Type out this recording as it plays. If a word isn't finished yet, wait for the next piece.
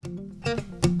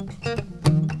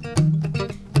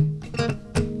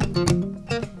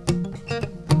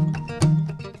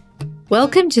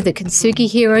Welcome to the Kintsugi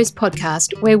Heroes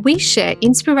podcast, where we share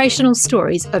inspirational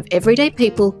stories of everyday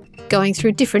people going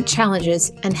through different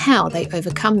challenges and how they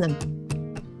overcome them.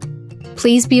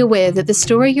 Please be aware that the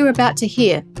story you're about to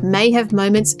hear may have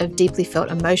moments of deeply felt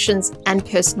emotions and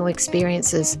personal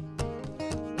experiences.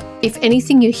 If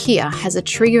anything you hear has a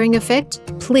triggering effect,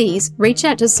 please reach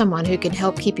out to someone who can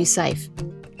help keep you safe.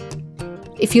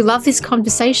 If you love this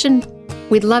conversation,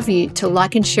 we'd love you to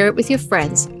like and share it with your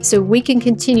friends so we can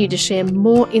continue to share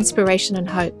more inspiration and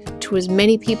hope to as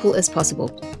many people as possible.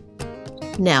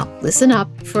 Now, listen up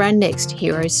for our next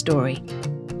hero story.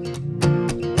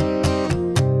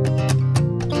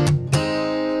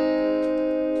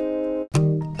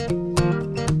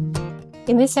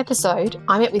 In this episode,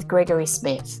 I met with Gregory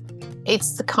Smith.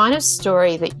 It's the kind of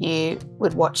story that you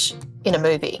would watch in a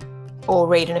movie or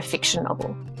read in a fiction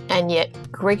novel. And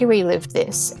yet Gregory lived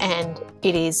this, and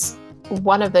it is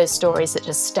one of those stories that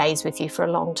just stays with you for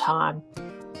a long time.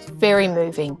 Very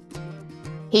moving.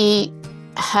 He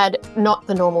had not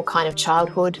the normal kind of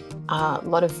childhood, a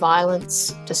lot of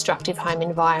violence, destructive home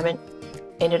environment,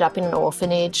 ended up in an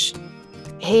orphanage.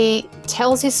 He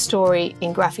tells his story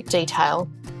in graphic detail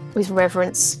with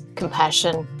reverence,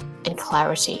 compassion, and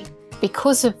clarity.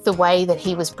 Because of the way that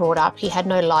he was brought up, he had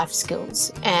no life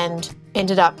skills and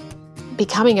ended up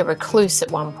becoming a recluse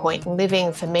at one point and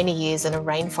living for many years in a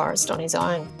rainforest on his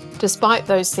own. Despite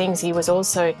those things, he was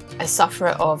also a sufferer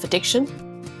of addiction.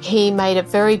 He made a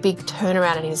very big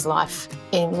turnaround in his life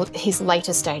in his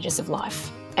later stages of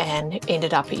life and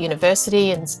ended up at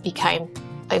university and became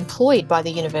employed by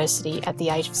the university at the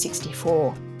age of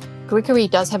 64. Gregory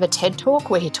does have a TED Talk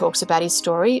where he talks about his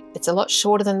story. It's a lot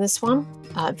shorter than this one.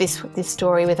 This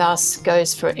story with us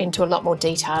goes into a lot more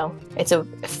detail. It's a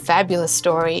fabulous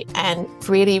story and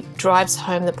really drives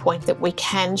home the point that we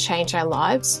can change our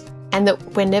lives and that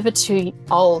we're never too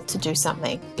old to do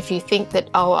something. If you think that,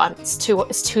 it's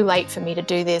too late for me to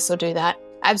do this or do that,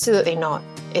 absolutely not.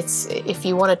 If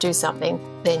you want to do something,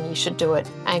 then you should do it.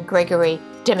 And Gregory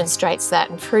demonstrates that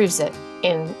and proves it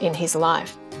in his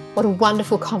life. What a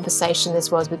wonderful conversation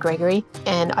this was with Gregory,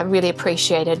 and I really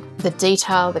appreciated the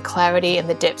detail, the clarity and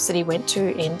the depths that he went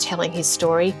to in telling his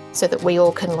story so that we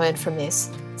all can learn from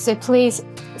this. So please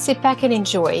sit back and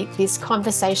enjoy this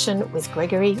conversation with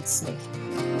Gregory Smith.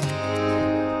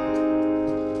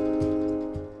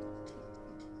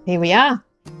 Here we are.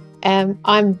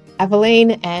 I'm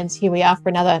Aveline, and here we are for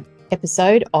another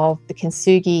episode of the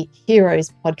Kintsugi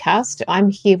Heroes podcast. I'm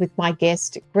here with my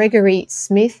guest, Gregory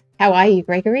Smith. How are you,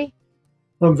 Gregory?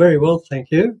 I'm very well, thank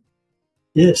you.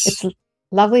 Yes. It's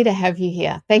lovely to have you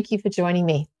here. Thank you for joining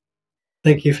me.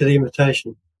 Thank you for the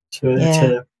invitation.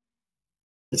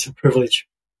 It's a privilege.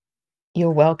 You're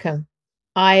welcome.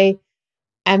 I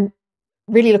am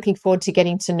really looking forward to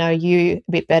getting to know you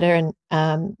a bit better.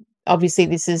 And obviously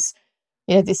this is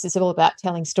all about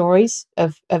telling stories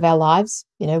of our lives.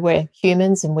 You know, we're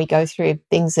humans and we go through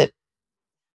things that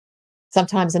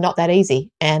sometimes are not that easy.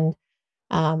 And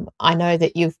I know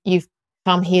that you've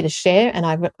come here to share, and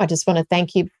I just want to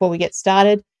thank you before we get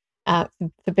started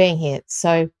for being here.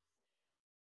 So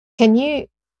can you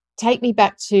take me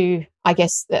back to, I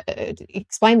guess,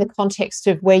 explain the context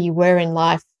of where you were in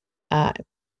life at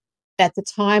the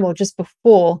time or just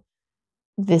before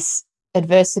this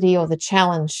adversity or the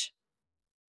challenge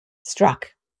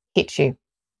hit you?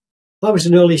 I was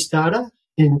an early starter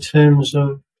in terms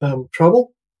of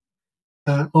trouble.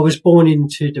 I was born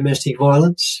into domestic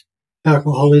violence,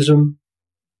 alcoholism,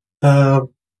 and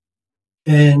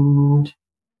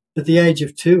at the age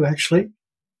of 2, actually,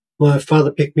 my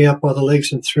father picked me up by the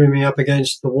legs and threw me up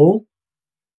against the wall,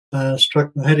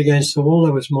 struck my head against the wall.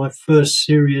 That was my first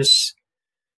serious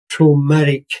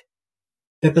traumatic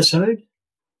episode.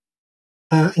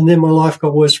 And then my life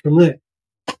got worse from there.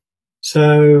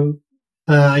 So,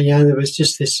 there was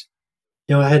just this,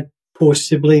 I had 4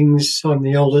 siblings. I'm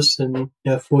the oldest, and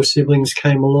 4 siblings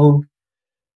came along,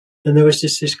 and there was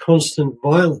just this constant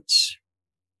violence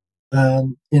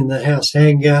in the house,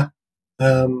 anger,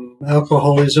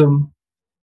 alcoholism,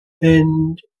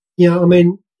 and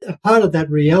a part of that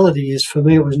reality is, for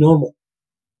me, it was normal,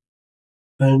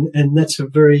 and that's a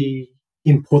very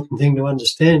important thing to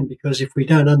understand, because if we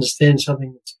don't understand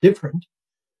something that's different,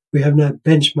 we have no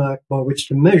benchmark by which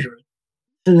to measure it.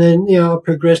 And then, I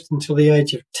progressed until the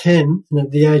age of 10. And at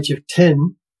the age of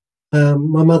 10,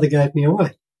 my mother gave me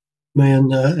away. Me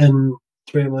and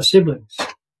 3 of my siblings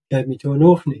gave me to an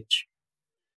orphanage.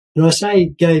 And I say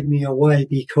gave me away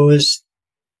because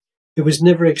it was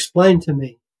never explained to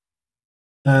me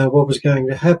what was going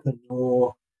to happen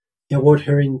or what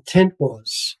her intent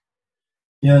was.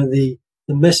 The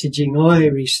the messaging I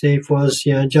received was,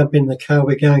 jump in the car,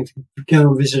 we're going to go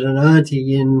and visit an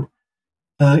auntie in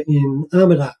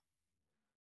Armidale.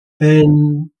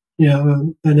 And,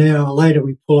 an hour later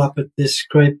we pull up at this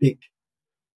great big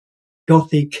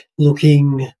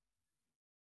Gothic-looking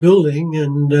building,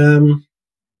 and,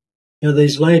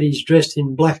 these ladies dressed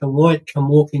in black and white come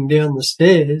walking down the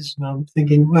stairs, and I'm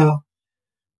thinking, well,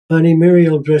 Auntie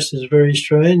Muriel dresses very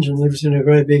strange and lives in a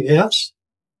great big house.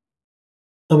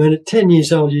 I mean, at 10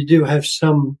 years old, you do have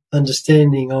some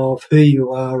understanding of who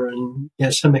you are and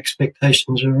some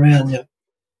expectations around you.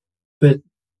 But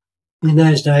in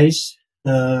those days,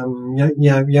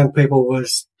 young people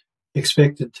was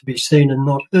expected to be seen and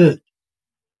not heard.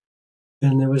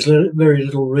 And there was very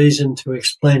little reason to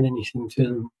explain anything to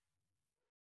them.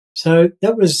 So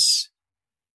that was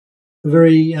a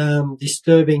very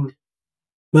disturbing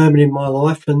moment in my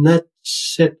life, and that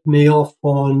set me off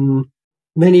on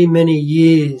many, many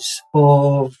years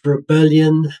of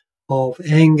rebellion, of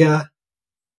anger,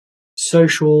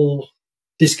 social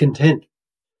discontent.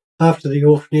 After the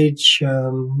orphanage,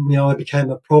 I became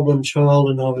a problem child,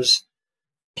 and I was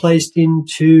placed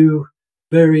into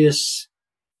various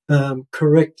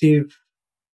corrective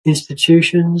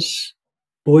institutions,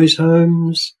 boys'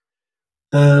 homes,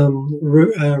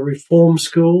 reform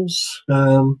schools.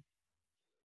 The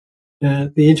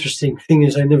interesting thing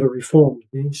is they never reformed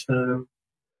me. So,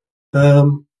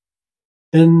 and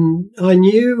I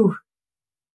knew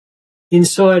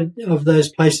inside of those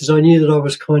places, I knew that I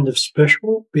was kind of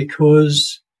special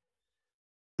because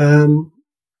I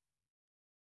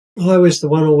was the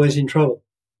one always in trouble.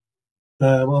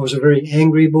 I was a very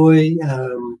angry boy.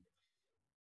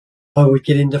 I would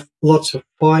get into lots of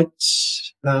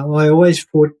fights. I always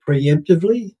fought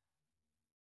preemptively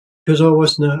because I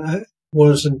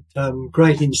wasn't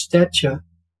great in stature,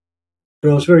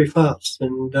 but I was very fast.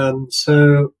 And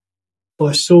so if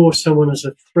I saw someone as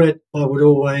a threat, I would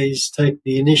always take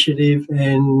the initiative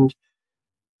and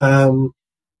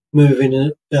move in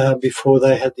it before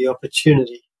they had the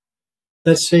opportunity.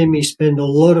 That's seen me spend a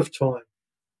lot of time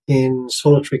in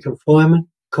solitary confinement,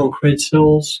 concrete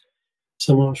cells,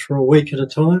 sometimes for a week at a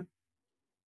time,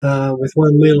 with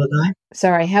one meal a day.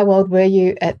 Sorry, how old were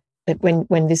you at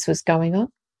when this was going on?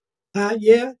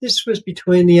 This was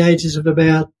between the ages of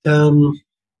about 13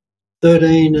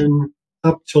 and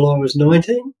up till I was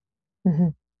 19. Mm-hmm.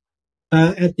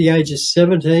 At the age of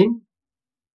 17,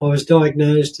 I was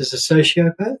diagnosed as a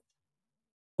sociopath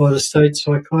by the state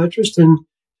psychiatrist. And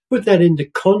put that into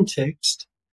context,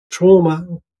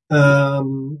 trauma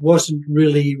wasn't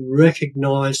really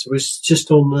recognised. It was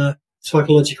just on the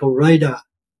psychological radar,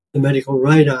 the medical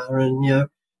radar. And,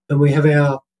 and we have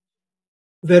our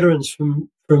veterans from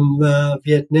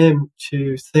Vietnam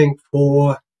to thank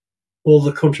for all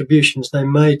the contributions they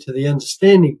made to the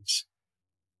understandings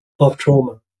of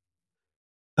trauma.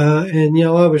 And,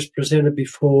 I was presented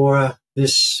before the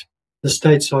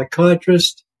state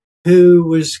psychiatrist, who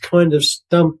was kind of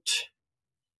stumped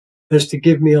as to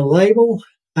give me a label.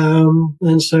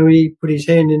 And so he put his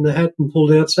hand in the hat and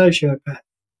pulled out sociopath.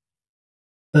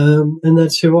 And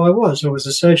that's who I was. I was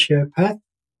a sociopath.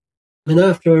 And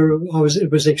after it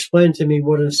was explained to me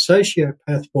what a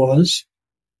sociopath was,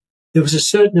 there was a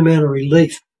certain amount of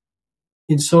relief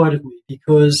inside of me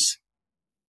because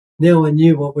now I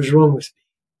knew what was wrong with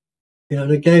me.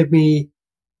 And it gave me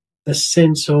a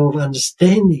sense of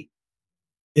understanding.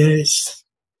 Yes.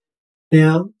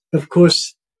 Now, of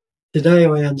course, today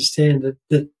I understand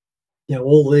that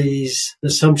all these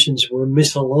assumptions were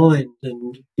misaligned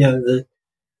and, the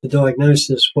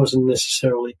diagnosis wasn't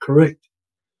necessarily correct.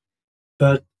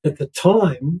 But at the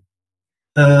time,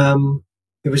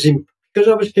 it was because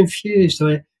I was confused.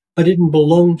 I didn't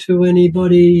belong to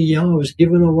anybody. I was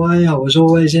given away. I was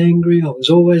always angry. I was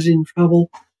always in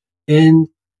trouble. And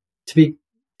to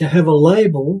have a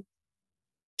label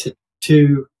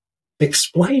to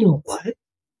explain all that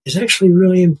is actually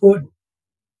really important,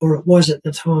 or it was at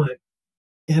the time.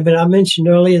 Yeah, but I mentioned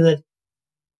earlier that,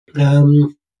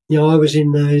 I was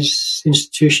in those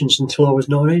institutions until I was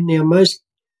 19. Now,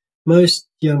 most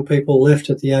young people left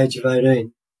at the age of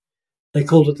 18. They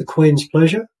called it the Queen's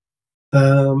Pleasure,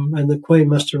 and the Queen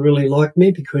must have really liked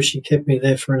me because she kept me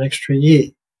there for an extra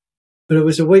year. But it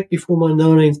was a week before my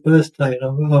 19th birthday,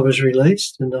 and I was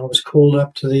released, and I was called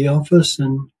up to the office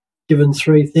and given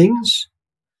three things: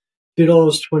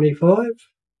 $2.25,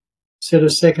 set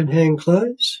of second-hand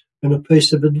clothes, and a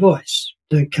piece of advice: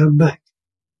 don't come back.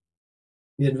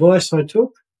 The advice I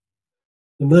took,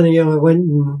 the money I went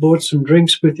and bought some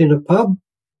drinks with in a pub,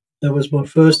 that was my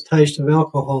first taste of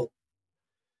alcohol.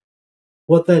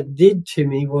 What that did to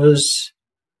me was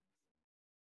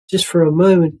just for a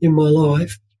moment in my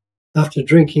life, after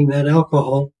drinking that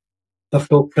alcohol, I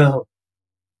felt calm.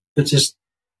 There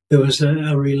was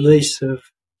a release of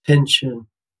tension.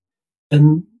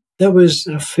 And that was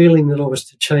a feeling that I was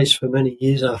to chase for many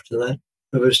years after that.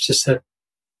 It was just that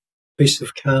peace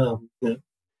of calm.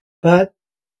 But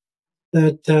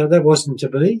that wasn't to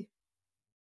be.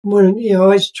 When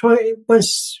I tried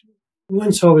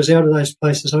once I was out of those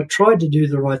places, I tried to do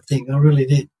the right thing. I really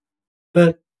did.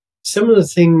 But some of the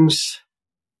things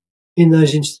in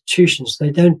those institutions,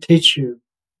 they don't teach you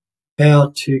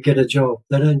how to get a job.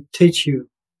 They don't teach you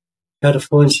how to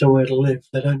find somewhere to live.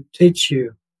 They don't teach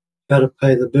you how to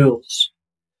pay the bills.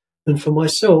 And for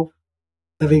myself,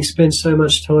 having spent so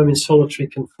much time in solitary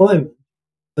confinement,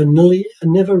 I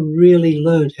never really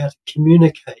learned how to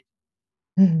communicate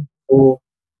or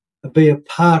be a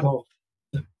part of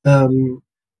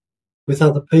with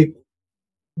other people.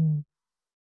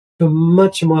 For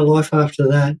much of my life after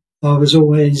that, I was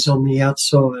always on the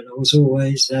outside. I was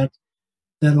always that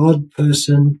odd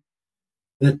person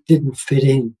that didn't fit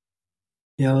in.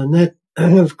 And that,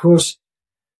 of course,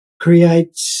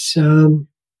 creates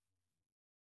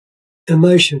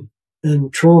emotion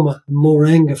and trauma and more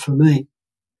anger for me.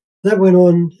 That went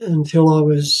on until I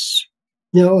was,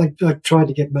 I tried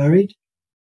to get married.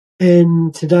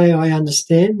 And today I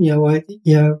understand,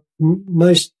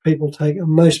 most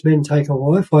men take a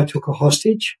wife. I took a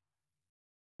hostage.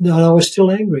 No, I was still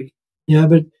angry,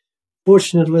 but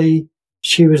fortunately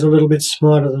she was a little bit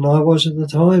smarter than I was at the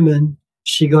time, and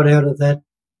she got out of that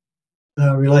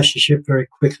relationship very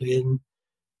quickly, and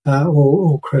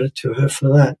all credit to her for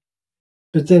that.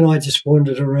 But then I just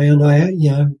wandered around,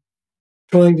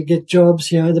 trying to get jobs.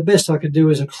 The best I could do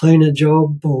was a cleaner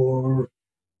job or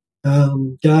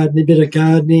a bit of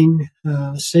gardening,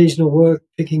 seasonal work,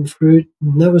 picking fruit,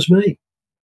 and that was me.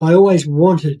 I always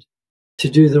wanted to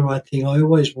do the right thing. I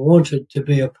always wanted to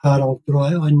be a part of, but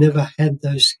I never had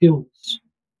those skills.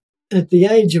 At the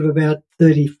age of about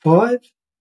 35,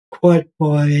 quite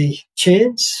by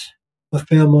chance, I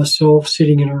found myself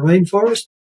sitting in a rainforest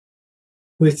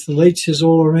with the leeches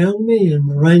all around me and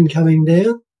the rain coming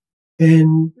down.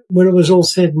 And when it was all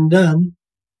said and done,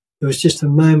 it was just a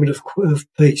moment of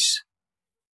peace.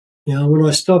 When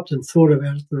I stopped and thought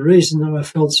about it, the reason that I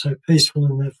felt so peaceful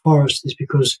in that forest is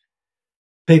because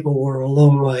people were a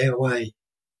long way away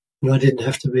and I didn't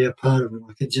have to be a part of it.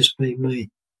 I could just be me.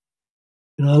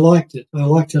 And I liked it. I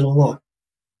liked it a lot.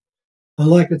 I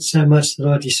liked it so much that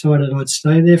I decided I'd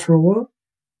stay there for a while.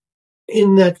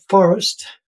 In that forest,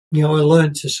 I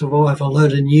learned to survive. I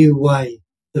learned a new way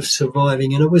of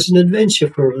surviving, and it was an adventure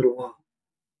for a little while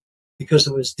because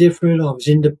it was different. I was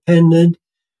independent.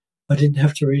 I didn't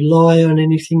have to rely on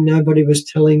anything. Nobody was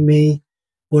telling me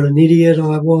what an idiot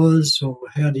I was or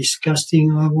how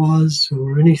disgusting I was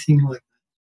or anything like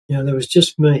that. There was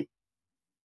just me.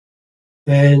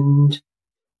 And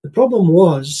the problem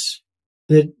was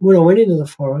that when I went into the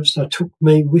forest, I took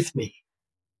me with me,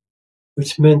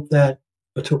 which meant that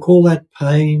I took all that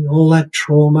pain, all that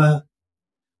trauma,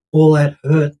 all that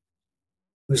hurt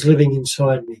was living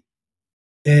inside me.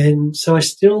 And so I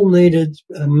still needed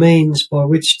a means by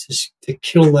which to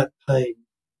kill that pain,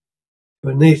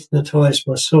 to anaesthetize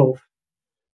myself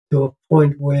to a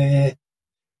point where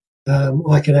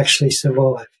I could actually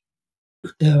survive.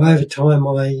 Now, over time,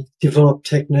 I developed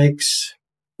techniques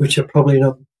which are probably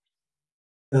not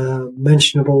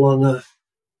mentionable on a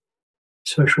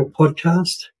social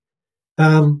podcast,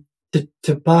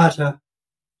 to barter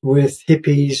with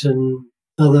hippies and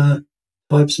other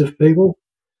types of people,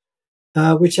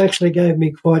 which actually gave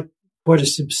me quite a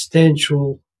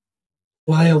substantial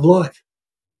way of life.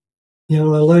 I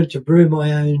learned to brew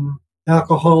my own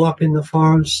alcohol up in the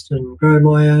forest and grow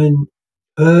my own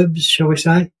herbs, shall we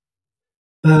say,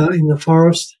 in the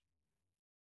forest.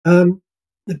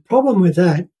 The problem with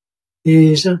that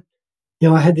is,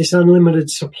 I had this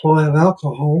unlimited supply of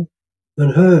alcohol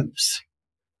and herbs.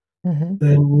 Mm-hmm.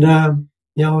 And,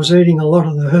 I was eating a lot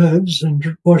of the herbs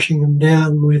and washing them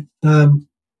down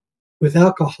with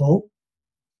alcohol,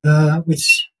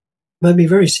 which made me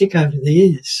very sick over the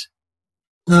years.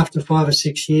 After 5 or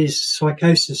 6 years,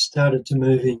 psychosis started to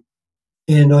move in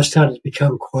and I started to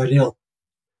become quite ill.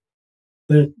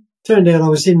 But it turned out I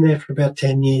was in there for about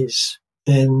 10 years.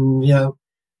 And,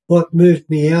 what moved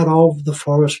me out of the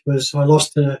forest was I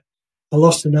lost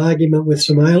an argument with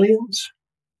some aliens.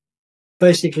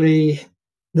 Basically,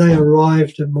 they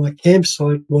arrived at my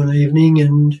campsite one evening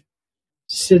and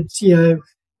said,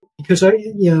 because I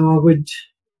would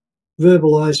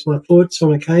verbalise my thoughts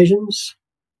on occasions.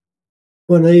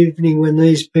 One evening when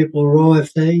these people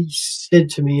arrived, they said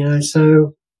to me,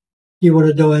 so you want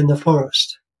to die in the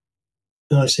forest?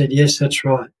 And I said, yes, that's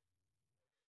right.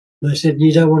 And they said,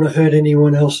 you don't want to hurt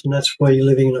anyone else, and that's why you're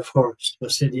living in a forest. I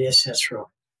said, yes, that's right.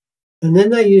 And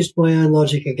then they used my own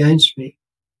logic against me.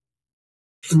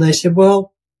 And they said,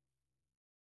 well,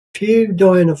 if you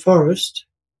die in a forest,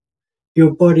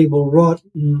 your body will rot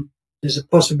and there's a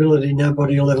possibility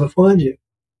nobody will ever find you.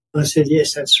 I said,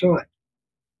 yes, that's right.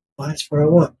 Well, that's what I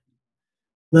want.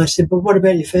 And I said, but what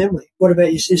about your family? What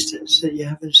about your sisters that you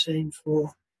haven't seen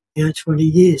for, 20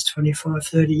 years, 25,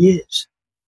 30 years?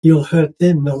 You'll hurt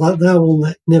them. They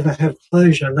will never have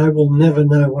closure. They will never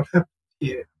know what happened to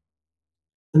you.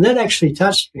 And that actually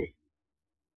touched me.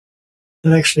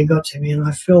 That actually got to me. And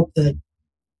I felt that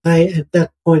at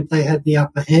that point, they had the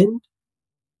upper hand.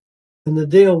 And the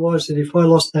deal was that if I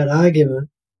lost that argument,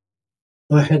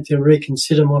 I had to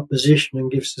reconsider my position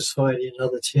and give society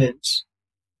another chance.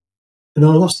 And I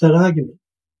lost that argument.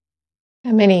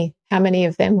 How many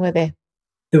of them were there?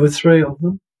 There were 3 of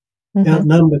them,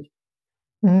 outnumbered.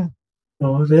 Mm.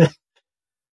 Oh, yeah.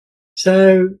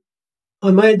 So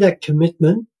I made that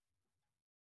commitment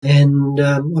and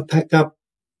I packed up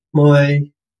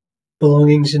my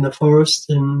belongings in the forest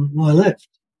and I left.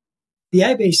 The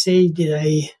ABC did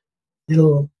a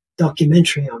little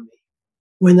documentary on me.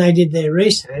 When they did their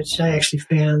research, they actually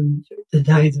found the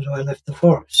day that I left the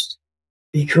forest.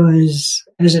 Because,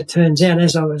 as it turns out,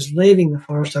 as I was leaving the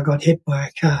forest, I got hit by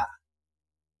a car.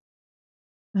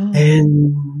 Oh.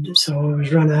 And so I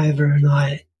was run over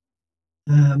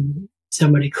and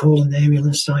somebody called an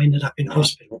ambulance and I ended up in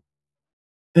hospital.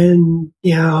 And,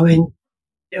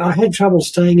 I had trouble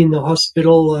staying in the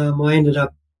hospital. I ended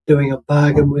up doing a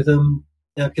bargain with them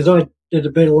because it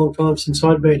had been a long time since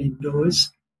I'd been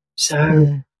indoors.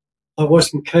 So I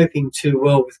wasn't coping too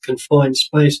well with confined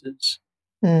spaces.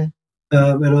 Mm.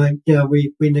 And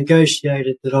we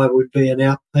negotiated that I would be an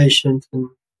outpatient, and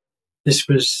this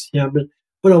was, but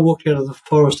when I walked out of the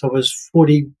forest, I was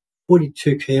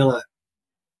 42 kilo.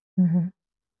 Mm-hmm.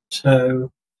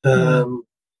 So,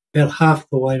 about half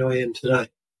the weight I am today.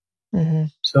 Mm-hmm.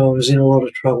 So I was in a lot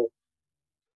of trouble.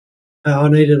 I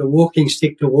needed a walking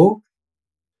stick to walk.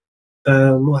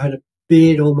 I had a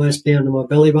beard almost down to my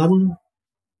belly button.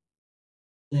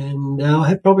 And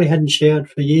I probably hadn't showered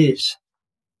for years.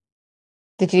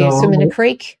 Did you swim in a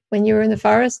creek when you were in the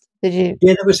forest? Did you?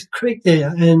 Yeah, there was a creek there.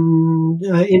 And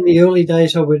in the early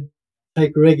days, I would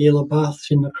take regular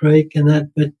baths in the creek and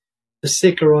that. But the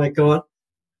sicker I got,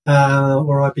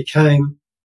 or I became,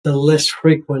 the less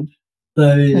frequent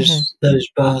those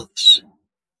baths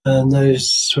and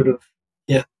those sort of,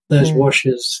 those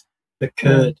washes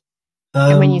occurred.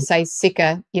 And when you say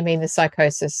sicker, you mean the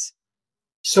psychosis?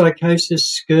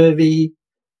 Psychosis, scurvy,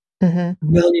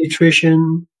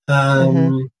 malnutrition.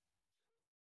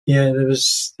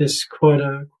 There's quite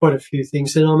a few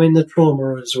things, and I mean the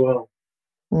trauma as well.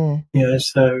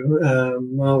 So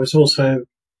I was also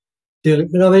dealing.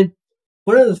 But I mean,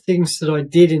 one of the things that I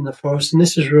did in the forest, and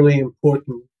this is really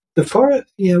important, the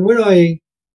forest.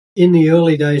 In the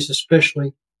early days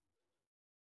especially,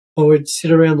 I would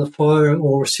sit around the fire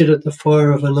or sit at the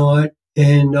fire of a night,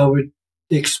 and I would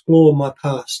explore my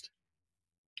past,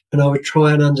 and I would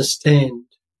try and understand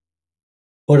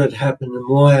what had happened and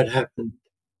why it happened.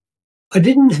 I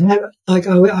didn't have,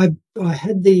 I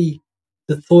had the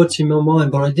thoughts in my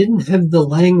mind, but I didn't have the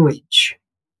language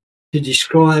to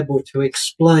describe or to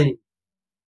explain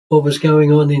what was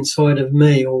going on inside of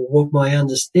me or what my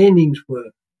understandings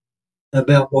were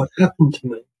about what happened to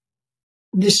me.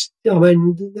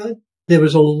 There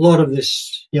was a lot of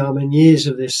this, years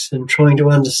of this and trying to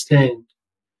understand.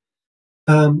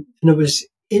 And it was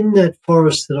in that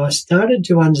forest that I started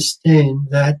to understand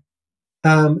that,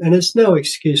 and it's no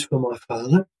excuse for my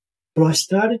father, but I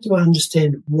started to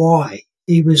understand why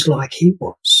he was like he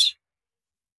was.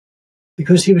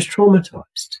 Because he was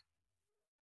traumatized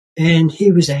and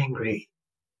he was angry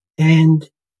and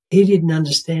he didn't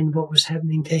understand what was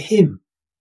happening to him.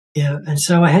 And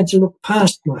so I had to look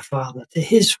past my father to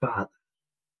his father.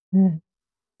 Mm.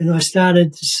 And I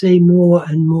started to see more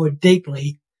and more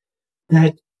deeply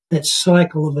that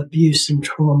cycle of abuse and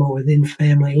trauma within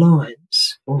family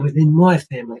lines or within my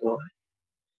family line.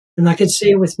 And I could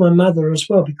see it with my mother as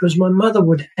well, because my mother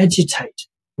would agitate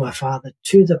my father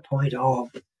to the point of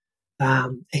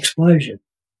explosion.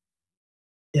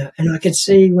 And I could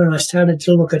see when I started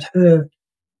to look at her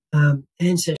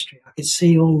ancestry, I could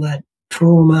see all that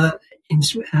trauma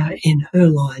in her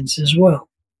lines as well.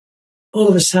 All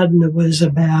of a sudden, it was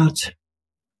about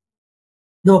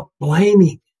not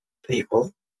blaming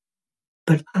people,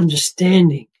 but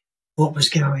understanding what was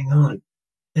going on.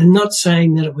 And not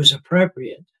saying that it was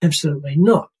appropriate, absolutely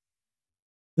not.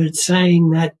 But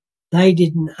saying that they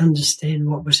didn't understand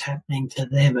what was happening to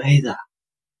them either.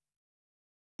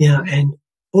 And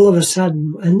all of a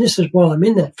sudden, and this is while I'm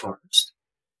in that forest,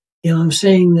 I'm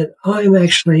seeing that I'm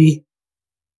actually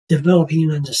developing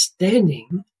an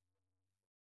understanding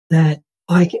that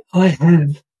I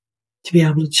have to be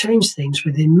able to change things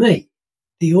within me.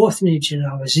 The orphanage that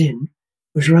I was in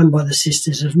was run by the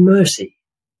Sisters of Mercy,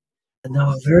 and they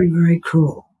were very, very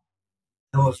cruel.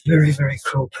 They were very, very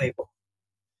cruel people.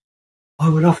 I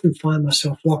would often find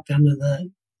myself locked under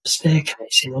the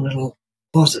staircase in a little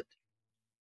closet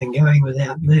and going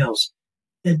without meals.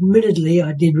 Admittedly,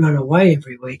 I did run away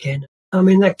every weekend. I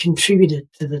mean, that contributed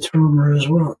to the trauma as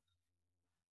well.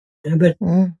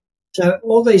 So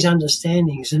all these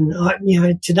understandings, and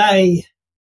today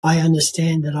I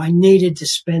understand that I needed to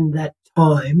spend that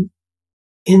time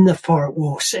in the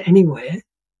forest or anywhere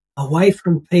away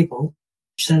from people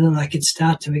so that I could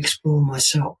start to explore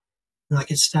myself and I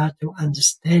could start to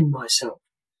understand myself.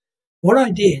 What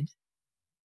I did,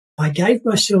 I gave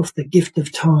myself the gift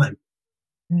of time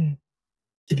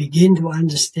to begin to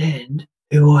understand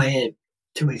who I am,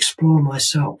 to explore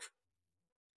myself.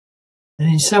 And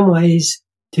in some ways,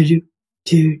 to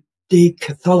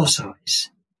de-Catholicize.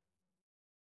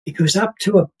 Because up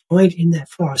to a point in that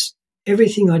forest,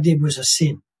 everything I did was a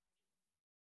sin.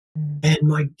 And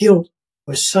my guilt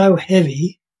was so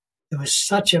heavy, it was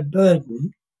such a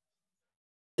burden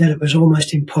that it was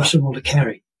almost impossible to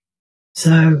carry.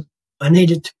 So I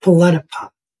needed to pull that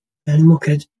apart and look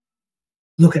at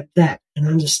that and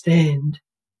understand,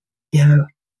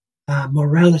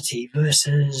 morality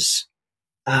versus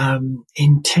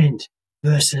intent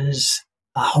versus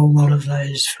a whole lot of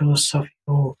those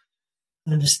philosophical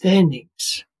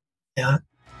understandings. And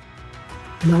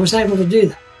I was able to do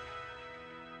that.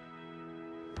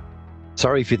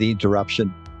 Sorry for the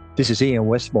interruption. This is Ian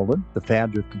Westmoreland, the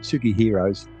founder of Kintsugi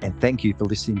Heroes, and thank you for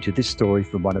listening to this story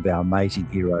from one of our amazing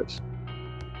heroes.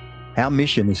 Our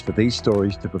mission is for these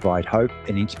stories to provide hope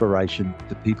and inspiration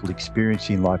to people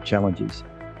experiencing life challenges,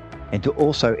 and to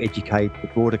also educate the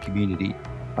broader community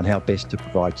on how best to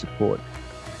provide support.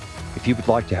 If you would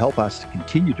like to help us to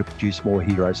continue to produce more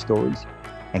hero stories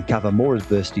and cover more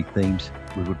adversity themes,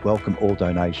 we would welcome all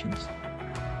donations.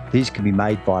 These can be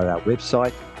made via our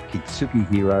website,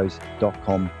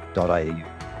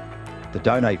 kintsugiheroes.com.au. The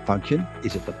donate function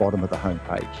is at the bottom of the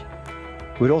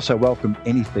homepage. We'd also welcome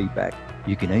any feedback.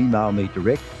 You can email me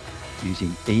direct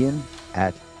using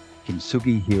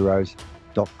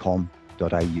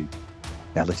ian@kintsugiheroes.com.au.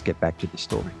 Now let's get back to the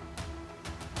story.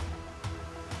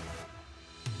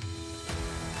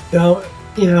 So,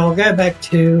 I'll go back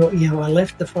to, I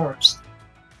left the forest.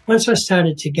 Once I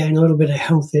started to gain a little bit of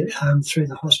health through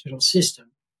the hospital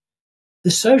system,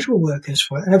 the social workers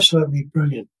were absolutely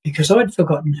brilliant because I'd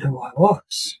forgotten who I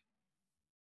was.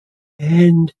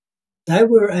 And they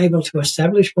were able to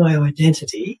establish my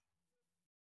identity,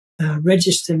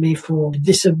 register me for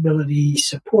disability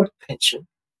support pension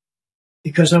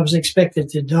because I was expected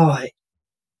to die,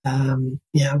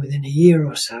 within a year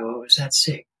or so. I was that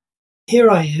sick.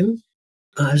 Here I am.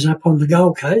 I was up on the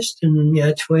Gold Coast in,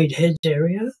 Tweed Heads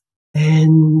area,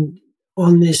 and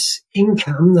on this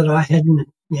income that I hadn't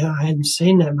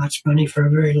seen that much money for a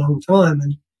very long time.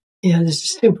 And, there's a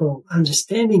simple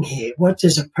understanding here. What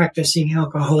does a practicing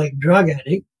alcoholic drug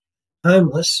addict,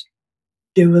 homeless,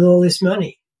 do with all this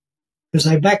money? Because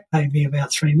they back paid me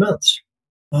about 3 months.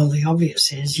 Well, the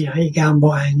obvious is, you go and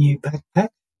buy a new backpack.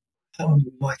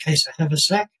 In my case, I have a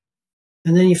sack.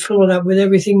 And then you fill it up with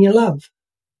everything you love.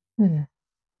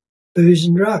 Booze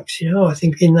and drugs. I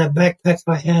think in that backpack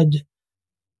I had,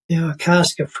 a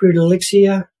cask of fruit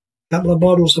elixir, a couple of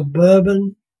bottles of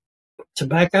bourbon,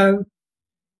 tobacco,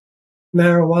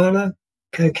 marijuana,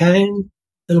 cocaine,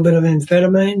 a little bit of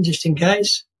amphetamine just in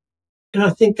case. And I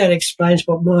think that explains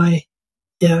what my,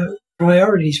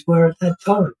 priorities were at that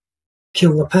time.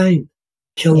 Kill the pain,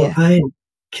 kill the pain,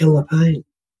 kill the pain.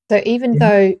 So even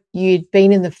though you'd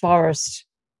been in the forest,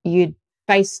 you'd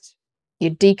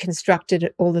deconstructed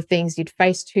all the things, you'd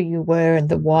faced who you were and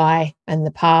the why and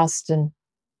the past, and,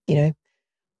 you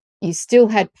still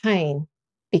had pain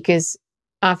because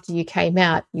after you came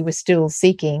out, you were still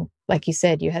seeking, like you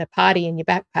said, you had a party in your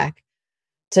backpack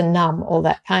to numb all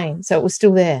that pain. So it was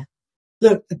still there.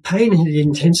 Look, the pain had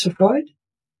intensified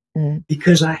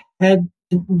because I had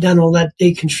done all that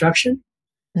deconstruction.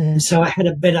 And so I had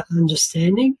a better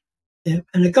understanding. And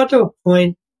it got to a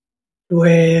point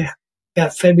where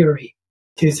about February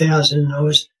 2000, I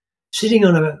was sitting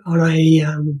on a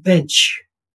bench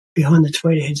behind the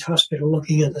Tweed Heads Hospital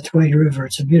looking at the Tweed River.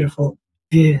 It's a beautiful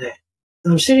view there.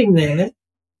 And I'm sitting there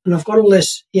and I've got all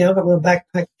this, I've got my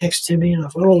backpack next to me and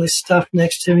I've got all this stuff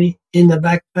next to me in the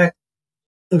backpack.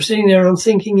 I'm sitting there, I'm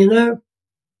thinking, and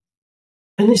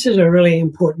this is a really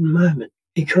important moment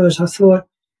because I thought,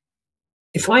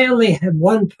 if I only had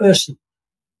one person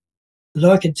that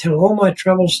I could tell all my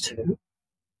troubles to,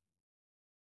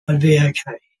 I'd be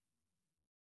okay.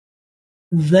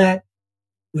 That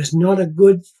was not a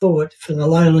good thought for the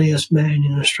loneliest man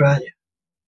in Australia.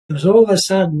 Because all of a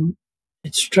sudden,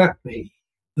 it struck me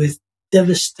with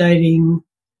devastating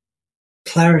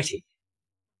clarity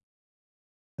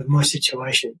of my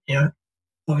situation. I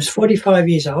was 45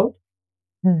 years old.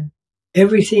 Mm.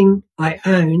 Everything I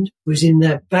owned was in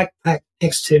that backpack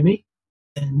next to me,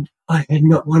 and I had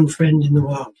not one friend in the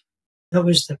world. That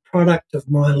was the product of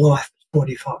my life at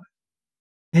 45.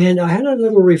 And I had a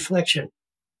little reflection,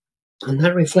 and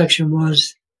that reflection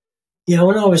was,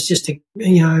 when I was just a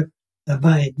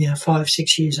babe, 5,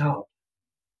 6 years old,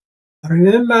 I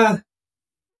remember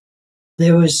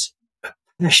there was a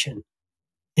passion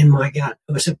in my gut.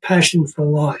 It was a passion for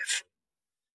life.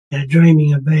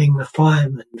 Dreaming of being the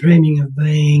fireman, dreaming of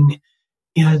being,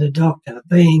 the doctor,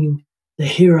 being the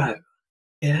hero.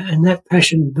 And that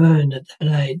passion burned at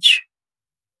that age.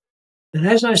 But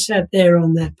as I sat there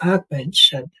on that park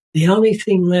bench, the only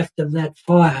thing left of that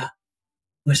fire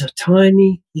was a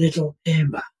tiny little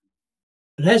ember.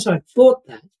 But as I thought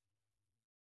that,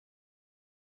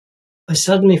 I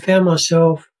suddenly found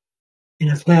myself in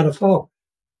a cloud of fog.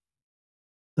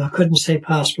 I couldn't see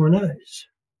past my nose.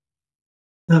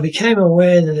 And I became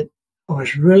aware that I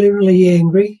was really, really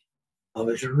angry. I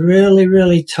was really,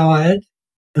 really tired,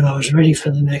 but I was ready for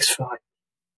the next fight.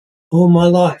 All my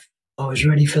life, I was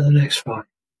ready for the next fight.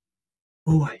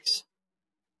 Always.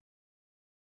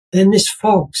 Then this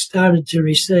fog started to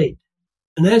recede.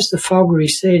 And as the fog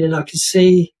receded, I could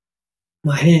see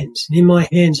my hands. And in my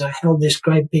hands, I held this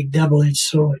great big double-edged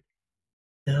sword.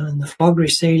 And the fog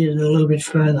receded a little bit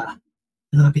further.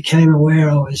 And I became aware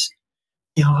I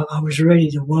was ready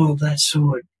to wield that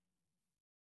sword.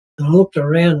 And I looked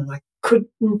around and I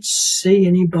couldn't see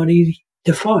anybody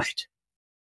to fight.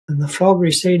 And the fog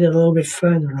receded a little bit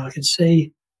further and I could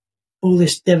see all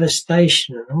this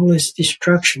devastation and all this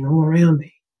destruction all around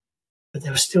me. But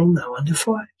there was still no one to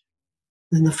fight.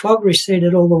 Then the fog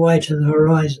receded all the way to the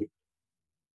horizon.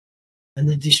 And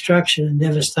the destruction and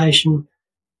devastation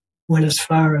went as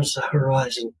far as the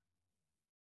horizon.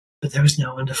 But there was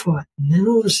no one to fight. And then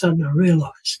all of a sudden I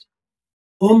realised,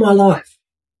 all my life,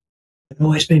 I've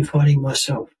always been fighting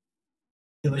myself.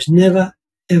 There was never,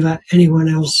 ever anyone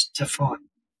else to fight.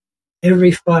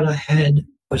 Every fight I had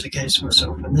was against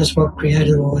myself. And that's what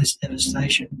created all this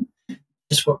devastation.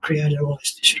 That's what created all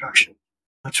this destruction.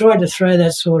 I tried to throw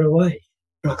that sword away,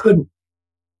 but I couldn't.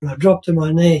 And I dropped to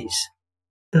my knees.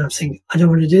 And I'm thinking, I don't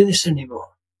want to do this anymore.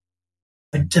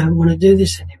 I don't want to do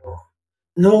this anymore.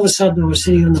 And all of a sudden I was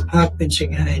sitting on the park bench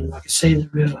again and I could see the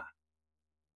river.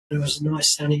 It was a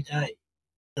nice sunny day.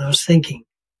 And I was thinking,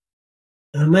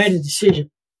 and I made a decision.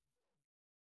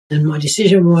 And my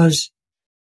decision was,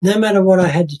 no matter what I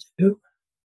had to do,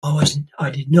 I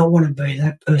did not want to be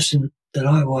that person that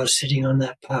I was sitting on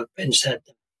that park bench that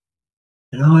day.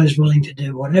 And I was willing to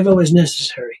do whatever was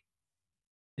necessary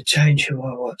to change who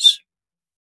I was.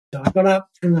 So I got up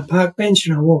from the park bench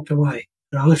and I walked away.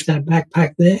 And I left that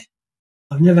backpack there.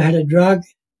 I've never had a drug,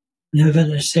 never had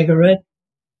a cigarette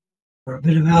or a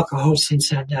bit of alcohol since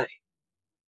that day.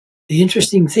 The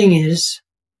interesting thing is,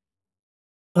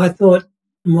 I thought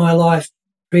my life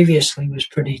previously was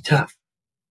pretty tough.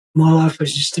 My life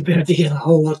was just about to get a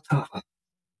whole lot tougher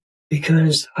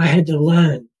because I had to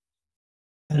learn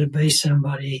how to be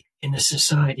somebody in a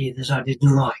society that I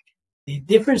didn't like. The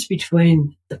difference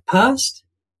between the past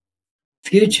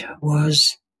and future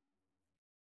was,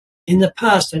 in the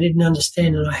past I didn't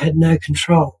understand and I had no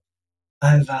control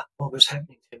over what was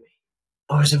happening to me.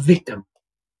 I was a victim.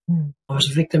 I was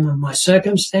a victim of my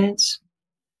circumstance.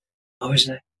 I was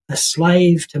a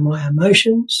slave to my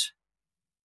emotions.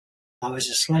 I was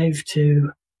a slave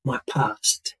to my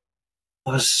past.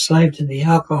 I was a slave to the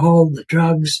alcohol, the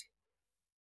drugs,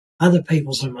 other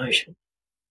people's emotion.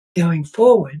 Going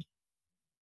forward,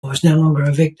 I was no longer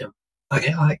a victim.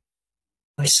 I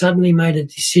suddenly made a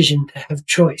decision to have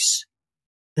choice.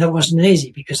 That wasn't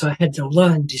easy because I had to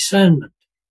learn discernment.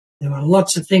 There were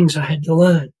lots of things I had to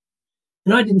learn.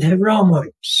 And I didn't have role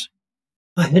models.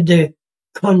 I had to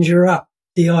conjure up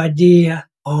the idea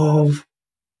of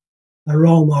a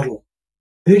role model.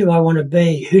 Who do I want to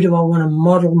be? Who do I want to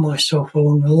model myself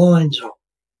along the lines of?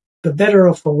 For better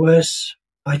or for worse,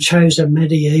 I chose a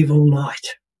medieval knight.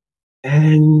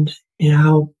 And,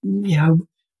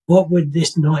 what would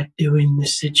this knight do in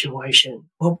this situation?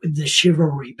 What would the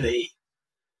chivalry be?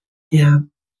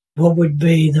 What would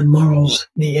be the morals,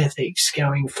 the ethics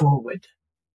going forward?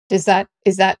 is that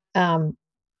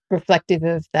reflective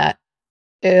of that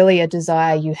earlier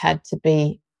desire you had to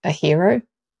be a hero?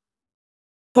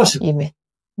 Possibly.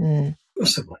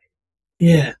 Possibly.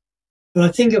 Yeah. But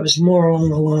I think it was more along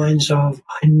the lines of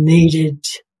I needed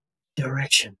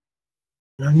direction.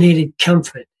 And I needed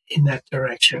comfort in that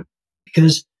direction.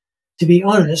 Because, to be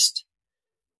honest,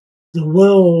 the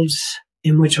worlds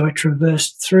in which I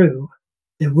traversed through,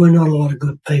 there were not a lot of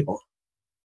good people.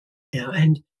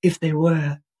 And if there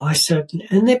were,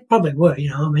 and there probably were,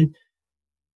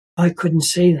 I couldn't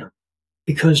see them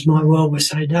because my world was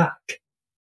so dark.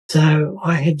 So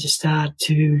I had to start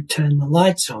to turn the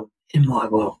lights on in my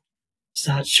world,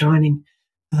 start shining,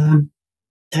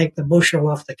 take the bushel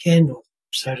off the candle,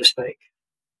 so to speak.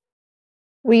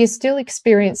 Were you still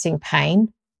experiencing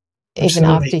pain even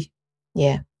after?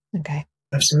 Yeah. Okay.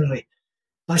 Absolutely.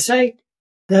 I say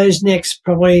those next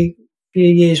probably few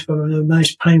years were the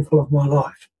most painful of my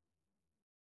life.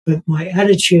 But my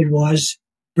attitude was,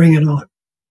 bring it on.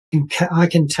 I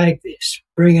can take this.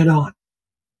 Bring it on.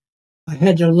 I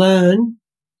had to learn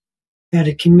how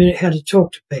to communicate, how to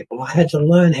talk to people. I had to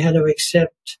learn how to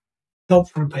accept help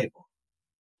from people.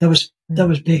 That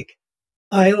was big.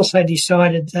 I also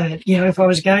decided that, if I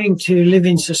was going to live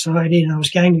in society and I was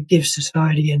going to give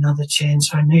society another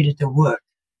chance, I needed to work.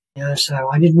 So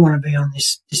I didn't want to be on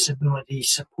this disability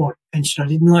support pension. I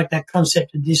didn't like that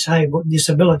concept of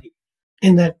disability.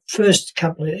 In that first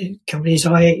couple of years,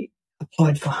 I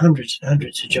applied for hundreds and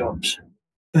hundreds of jobs,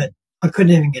 but I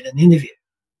couldn't even get an interview.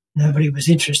 Nobody was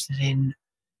interested in,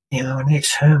 an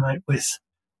ex-hermit with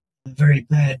very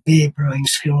bad beer brewing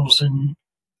skills and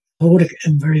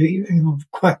very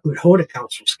quite good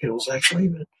horticultural skills, actually.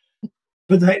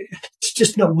 But it's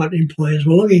just not what employers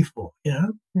were looking for.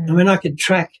 I could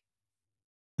track.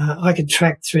 I could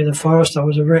track through the forest.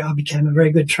 I became a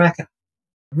very good tracker.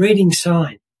 Reading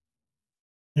sign.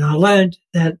 And I learned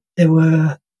that there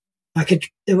were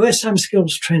some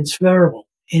skills transferable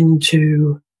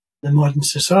into the modern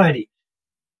society.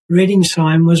 Reading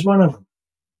sign was one of them.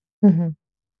 Mm-hmm.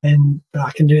 And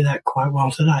I can do that quite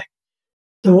well today.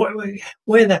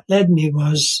 Where that led me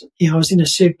was, I was in a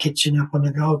soup kitchen up on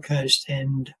the Gold Coast,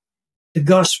 and the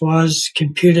goss was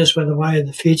computers were the way of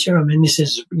the future. This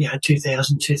is,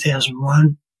 2000,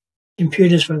 2001.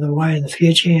 Computers were the way of the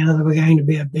future. They were going to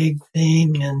be a big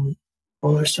thing and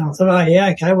all that stuff. I thought,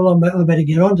 okay, well, I better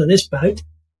get onto this boat.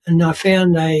 And I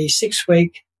found a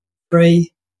 6-week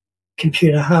free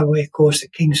computer hardware course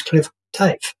at Kingscliff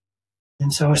TAFE.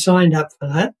 And so I signed up for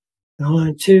that, and I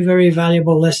learned 2 very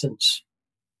valuable lessons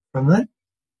from that.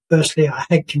 Firstly, I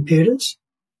had computers.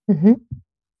 Mm-hmm.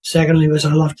 Secondly was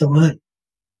I love to learn.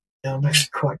 I'm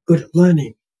actually quite good at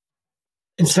learning.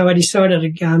 And so I decided to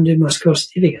go and do my school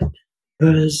certificate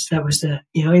because that was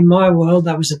in my world,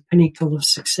 that was the pinnacle of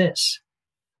success,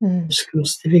 the school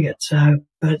certificate.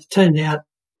 But it turned out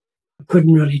I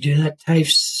couldn't really do that.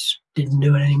 TAFEs didn't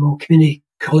do it anymore. Community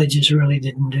colleges really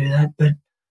didn't do that. But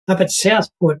up at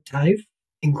Southport TAFE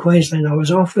in Queensland, I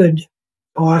was offered,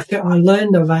 I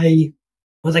learned of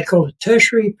what they call a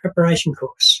tertiary preparation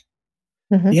course.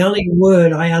 Mm-hmm. The only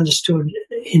word I understood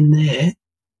in there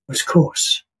was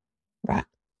course. Right.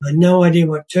 I had no idea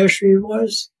what tertiary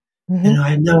was, and I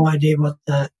had no idea what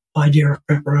the idea of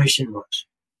preparation was.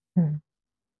 Mm.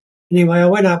 Anyway, I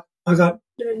went up. I got,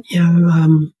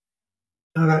 I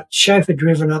got chauffeur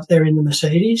driven up there in the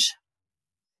Mercedes.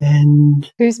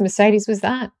 And whose Mercedes was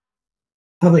that?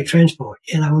 Public transport.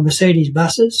 Mercedes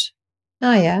buses.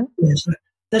 Oh, yeah. Yes,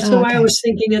 that's the way I was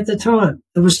thinking at the time.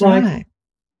 It was like,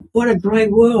 what a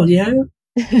great world, I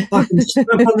can just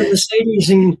jump on the Mercedes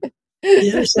and,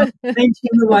 so changing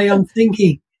the way I'm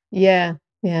thinking. Yeah,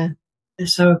 yeah.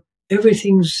 So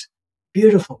everything's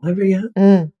beautiful.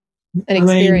 An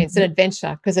experience, an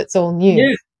adventure, because it's all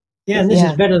new. Yeah, and this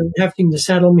is better than having to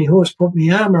saddle my horse, put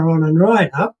my armour on and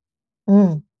ride up.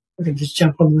 I can just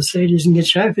jump on the Mercedes and get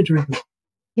chauffeur driven.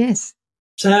 Yes.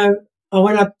 So I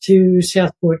went up to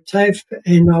Southport TAFE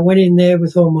and I went in there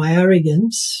with all my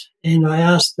arrogance and I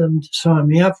asked them to sign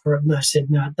me up for it. And they said,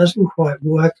 no, it doesn't quite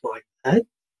work like that.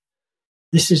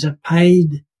 This is a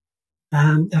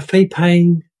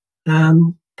fee-paying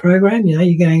program.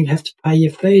 You're going to have to pay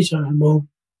your fees. And I said, well,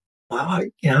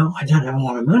 I don't have a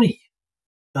lot of money.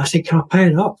 I said, can I pay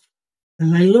it off?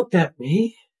 And they looked at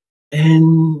me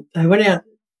and they went out.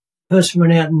 The person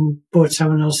went out and brought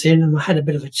someone else in and I had a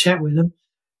bit of a chat with them.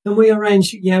 And we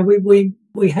arranged,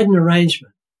 we had an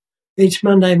arrangement. Each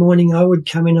Monday morning I would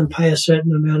come in and pay a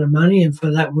certain amount of money and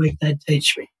for that week they'd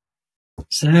teach me.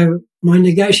 So my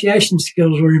negotiation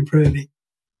skills were improving.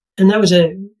 And that was I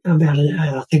think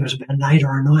it was about an 8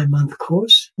 or a 9 month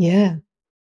course. Yeah.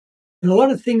 And a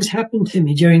lot of things happened to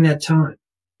me during that time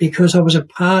because I was a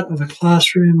part of a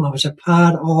classroom. I was a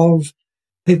part of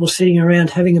people sitting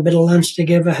around having a bit of lunch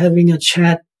together, having a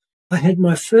chat. I had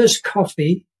my first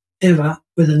coffee ever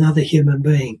with another human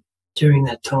being during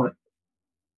that time.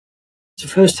 It's the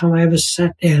first time I ever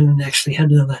sat down and actually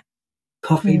had another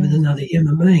coffee with another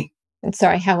human being. And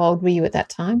sorry, how old were you at that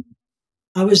time?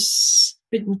 I was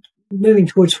moving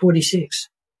towards 46.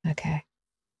 Okay.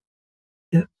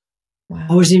 Yeah. Wow.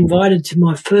 I was invited to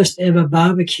my first ever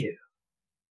barbecue.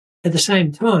 At the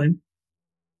same time,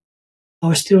 I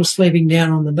was still sleeping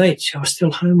down on the beach. I was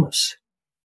still homeless.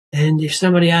 And if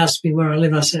somebody asked me where I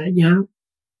live, I said,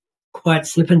 quite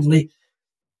flippantly,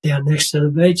 down next to the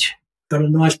beach. Got a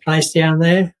nice place down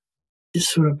there.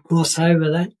 Just sort of gloss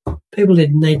over that. People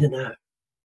didn't need to know.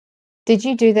 Did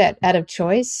you do that out of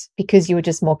choice because you were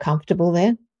just more comfortable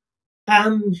there?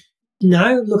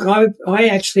 No. Look, I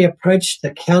actually approached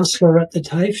the counsellor at the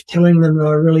TAFE, telling them that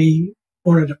I really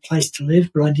wanted a place to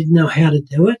live, but I didn't know how to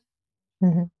do it.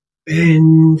 Mm-hmm.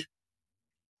 And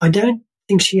I don't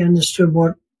think she understood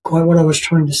quite what I was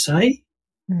trying to say.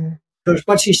 Mm. Because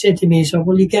what she said to me is,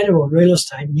 well, you go to a real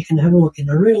estate and you can have a look in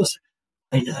a real estate.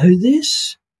 I know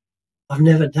this. I've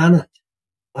never done it.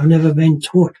 I've never been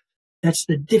taught. That's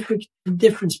the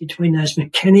difference between those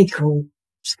mechanical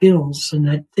skills and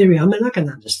that theory. I mean, I can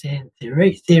understand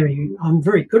theory. I'm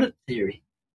very good at theory.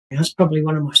 That's probably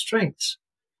one of my strengths.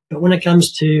 But when it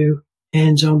comes to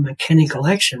hands-on mechanical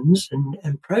actions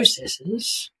and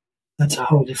processes, that's a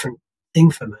whole different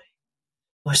thing for me.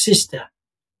 My sister,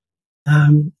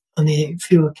 on the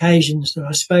few occasions that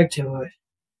I spoke to her,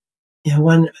 at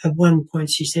one point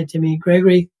she said to me,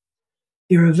 Gregory,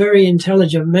 you're a very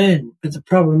intelligent man, but the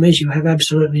problem is you have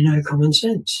absolutely no common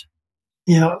sense.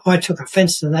 I took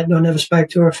offence to that and I never spoke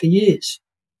to her for years.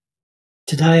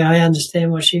 Today I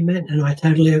understand what she meant and I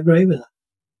totally agree with her.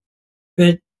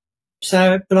 But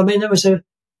I mean,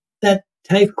 that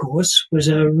TAFE course was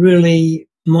a really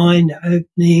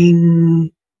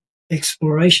mind-opening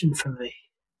exploration for me.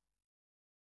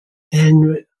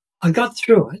 And I got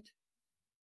through it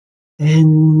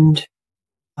and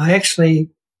I actually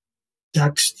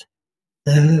duxed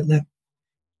the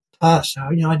class. So,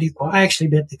 I actually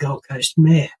met the Gold Coast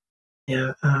mayor.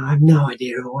 I have no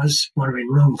idea who it was. Might have been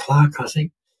Ron Clark, I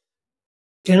think.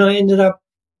 And I ended up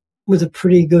with a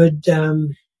pretty good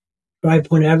grade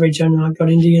point average and I got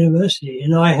into university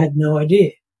and I had no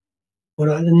idea.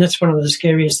 And that's one of the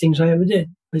scariest things I ever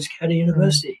did was go to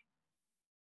university.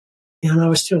 And I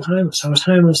was still homeless. I was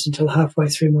homeless until halfway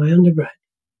through my undergrad.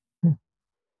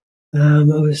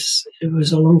 It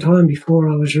was a long time before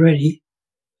I was ready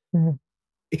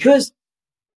because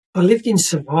I lived in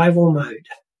survival mode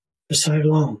for so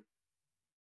long.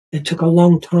 It took a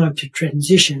long time to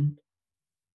transition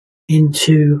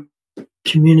into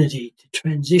community, to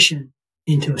transition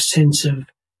into a sense of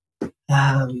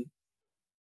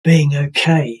being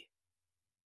okay.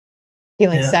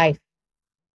 Feeling safe.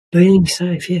 Being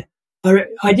safe, yeah.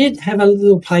 I did have a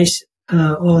little place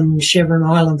on Chevron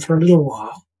Island for a little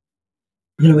while.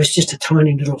 And it was just a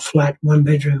tiny little flat,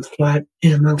 one-bedroom flat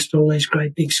in amongst all these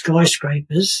great big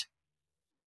skyscrapers.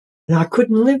 And I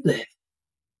couldn't live there.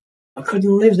 I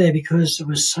couldn't live there because it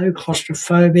was so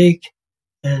claustrophobic.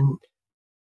 And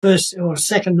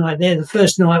second night there, the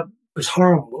first night was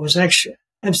horrible. It was actually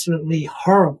absolutely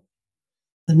horrible.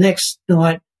 The next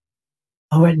night,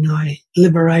 I went and I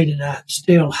liberated a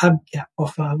steel hubcap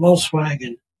off a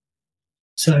Volkswagen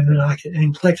so that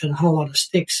and collected a whole lot of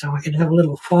sticks so I could have a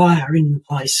little fire in the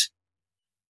place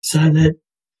so that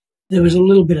there was a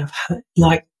little bit of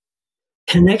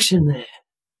connection there.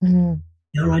 And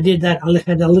I did that. I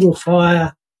had a little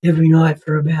fire every night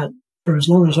for as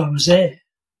long as I was there.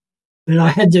 But I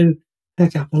had to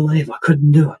pack up and leave. I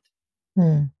couldn't do it.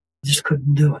 I just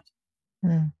couldn't do it.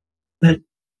 But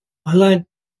I learned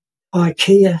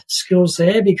IKEA skills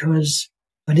there because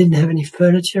I didn't have any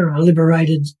furniture. I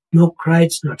liberated milk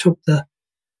crates and I took the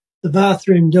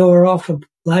bathroom door off and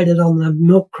laid it on the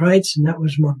milk crates and that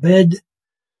was my bed.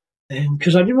 And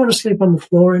because I didn't want to sleep on the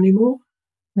floor anymore.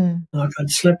 Like I'd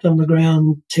slept on the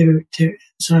ground too.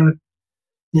 So,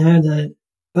 the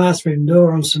bathroom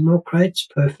door on some milk crates,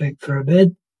 perfect for a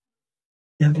bed.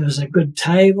 There was a good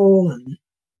table and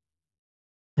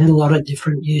had a lot of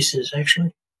different uses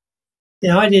actually.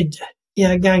 I did,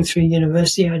 going through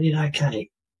university, I did okay.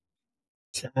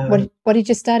 So, what did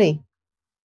you study?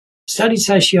 Studied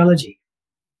sociology,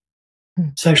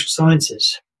 social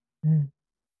sciences.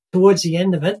 Towards the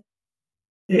end of it,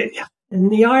 and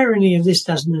the irony of this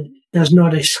does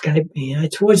not escape me.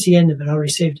 Towards the end of it, I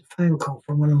received a phone call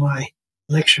from one of my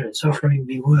lecturers offering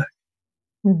me work.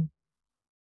 And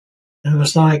it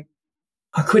was like,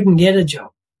 I couldn't get a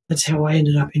job. That's how I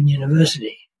ended up in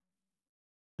university.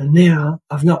 And now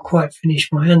I've not quite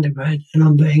finished my undergrad and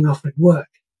I'm being offered work.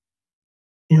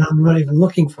 I'm not even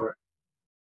looking for it.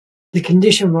 The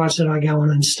condition was that I go on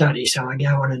and study. So I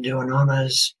go on and do an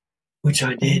honours, which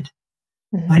I did.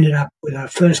 I ended up with a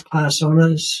first-class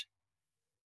honours,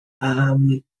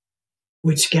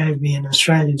 which gave me an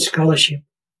Australian scholarship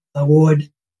award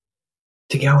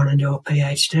to go on and do a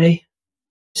PhD.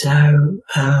 So,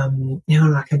 and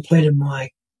I completed my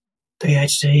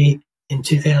PhD in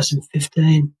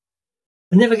 2015.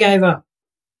 I never gave up.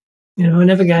 I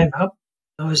never gave up.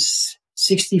 I was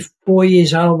 64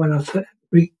 years old when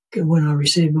I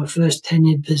received my first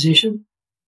tenured position.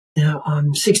 Now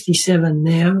I'm 67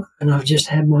 now, and I've just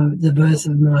had the birth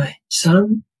of my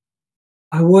son.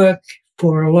 I work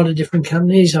for a lot of different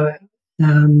companies.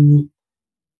 The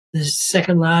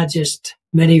second largest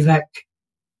Medivac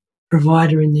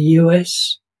provider in the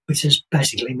US, which is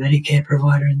basically Medicare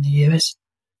provider in the US,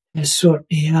 has sought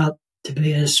me out to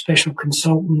be a special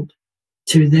consultant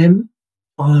to them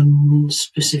on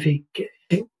specific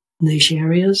niche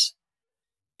areas.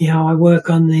 I've worked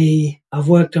on the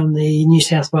New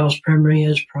South Wales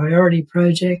Premier's priority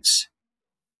projects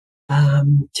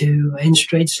to end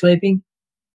street sleeping.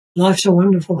 Life's a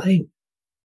wonderful thing.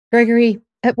 Gregory,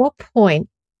 at what point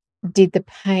did the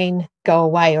pain go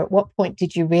away, or at what point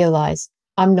did you realise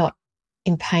I'm not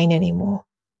in pain anymore?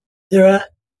 There are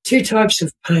two types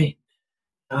of pain.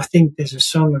 I think there's a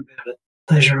song about it,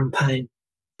 pleasure and pain.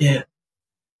 Yeah.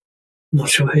 I'm not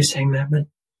sure who sang that, but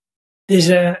there's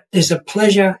a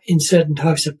pleasure in certain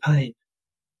types of pain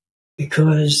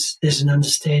because there's an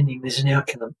understanding, there's an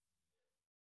outcome.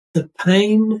 The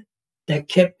pain that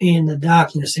kept me in the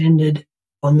darkness ended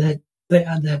on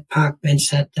that park bench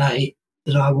that day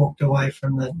that I walked away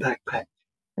from that backpack.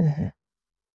 Mm-hmm.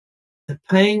 The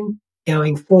pain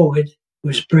going forward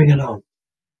was bring it on.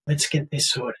 Let's get this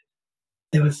sorted.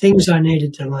 There were things I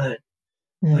needed to learn.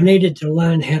 Mm. I needed to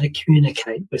learn how to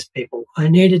communicate with people. I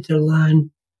needed to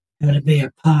learn how to be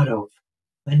a part of.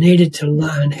 I needed to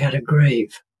learn how to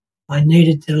grieve. I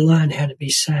needed to learn how to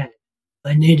be sad.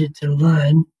 I needed to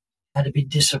learn how to be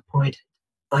disappointed.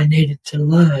 I needed to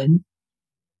learn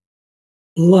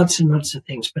lots and lots of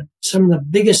things. But some of the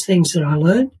biggest things that I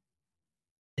learned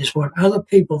is what other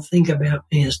people think about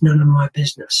me is none of my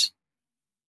business.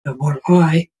 But what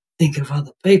I think of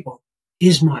other people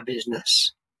is my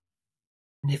business.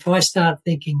 And if I start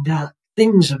thinking dark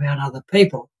things about other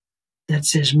people, that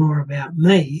says more about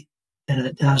me than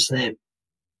it does them.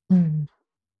 Mm.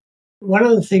 One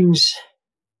of the things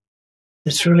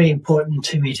that's really important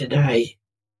to me today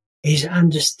is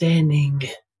understanding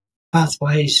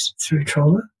pathways through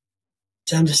trauma.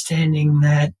 It's understanding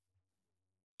that,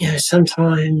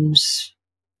 sometimes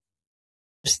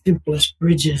the simplest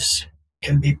bridges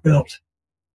can be built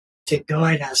to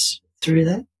guide us through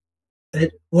that.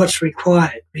 But what's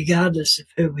required, regardless of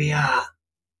who we are,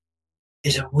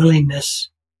 is a willingness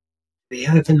to be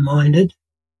open-minded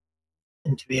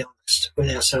and to be honest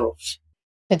with ourselves.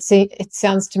 It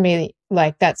sounds to me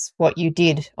like that's what you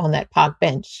did on that park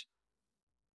bench.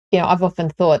 I've often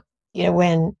thought,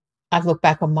 when I've looked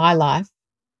back on my life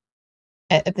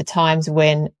at the times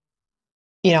when,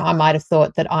 I might have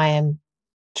thought that I am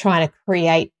trying to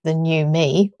create the new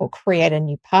me or create a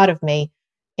new part of me.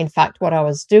 In fact, what I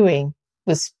was doing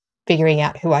was figuring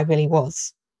out who I really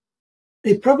was.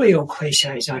 They're probably all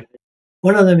cliches.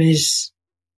 One of them is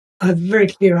I have a very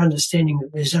clear understanding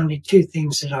that there's only two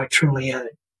things that I truly own.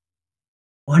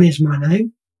 One is my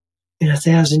name. In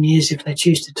 1,000 years, if they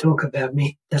choose to talk about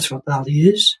me, that's what they'll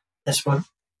use. That's who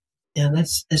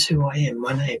I am,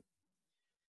 my name.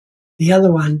 The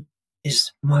other one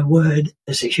is my word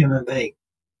as a human being.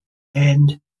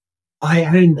 And I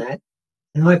own that.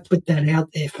 And I put that out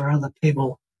there for other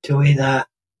people to either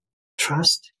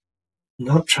trust,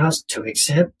 not trust, to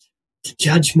accept, to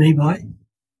judge me by.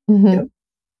 Mm-hmm. Yep.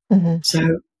 Mm-hmm.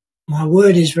 So my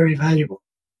word is very valuable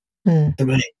to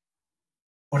me.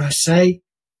 What I say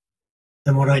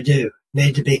and what I do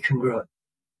need to be congruent.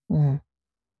 Mm.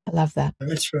 I love that. And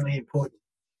that's really important.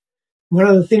 One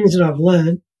of the things that I've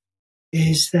learned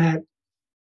is that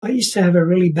I used to have a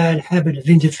really bad habit of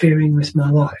interfering with my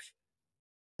life.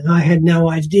 And I had no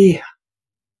idea,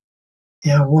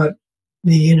 what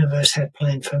the universe had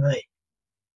planned for me.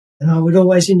 And I would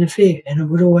always interfere and it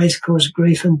would always cause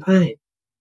grief and pain.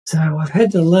 So I've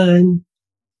had to learn to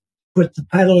put the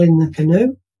paddle in the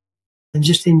canoe and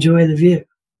just enjoy the view.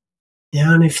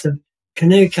 And if the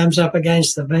canoe comes up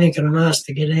against the bank and I'm asked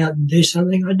to get out and do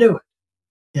something, I do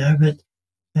it.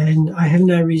 And I have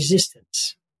no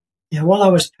resistance. while I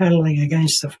was paddling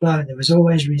against the flow, there was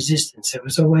always resistance. There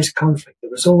was always conflict.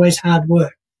 There was always hard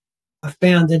work. I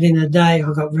found that in a day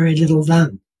I got very little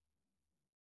done.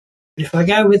 If I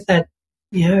go with that,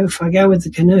 if I go with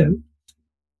the canoe,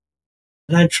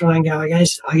 I don't try and go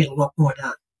against it, I get a lot more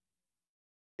done.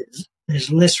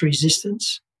 There's less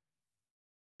resistance,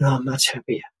 and I'm much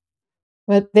happier.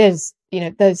 Well, there's,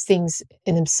 those things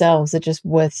in themselves are just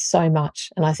worth so much.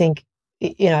 And I think,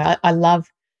 I love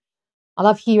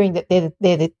hearing that they're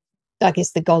the, I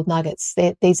guess, the gold nuggets.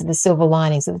 These are the silver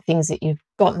linings of the things that you've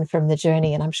gotten from the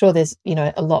journey. And I'm sure there's,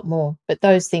 a lot more, but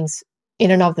those things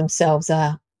in and of themselves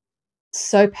are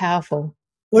so powerful.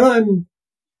 When I'm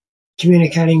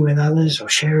communicating with others or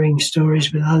sharing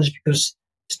stories with others, because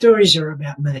stories are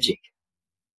about magic.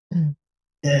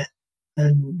 Yeah,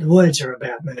 and the words are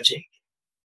about magic.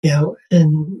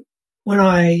 And when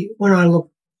I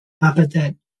look up at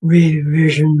that rear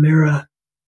vision mirror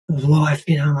of life,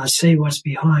 and I see what's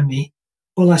behind me,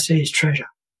 all I see is treasure.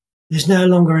 There's no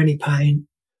longer any pain.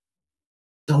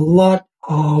 There's a lot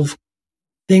of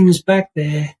things back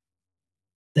there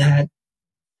that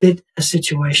fit a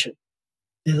situation.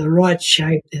 They're the right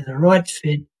shape, they're the right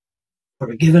fit for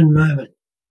a given moment.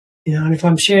 And if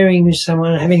I'm sharing with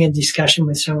someone, having a discussion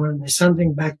with someone, there's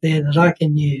something back there that I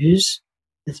can use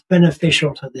that's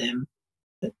beneficial to them,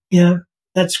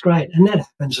 that's great. And that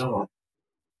happens a lot.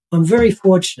 I'm very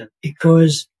fortunate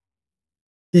because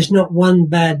there's not one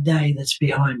bad day that's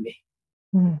behind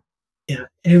me.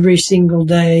 Every single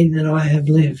day that I have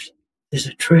lived, there's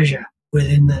a treasure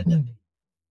within that day.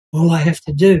 All I have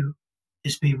to do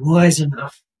is be wise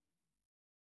enough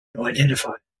to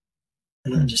identify it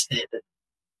and understand it.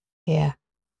 Yeah.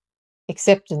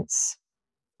 Acceptance,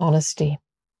 honesty,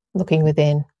 looking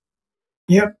within.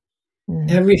 Yep.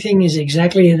 Everything is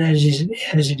exactly as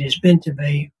it is meant to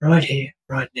be, right here,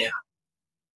 right now.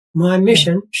 My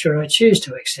mission, should I choose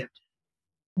to accept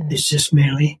it, is just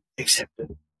merely accept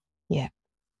it. Yeah.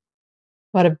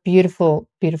 What a beautiful,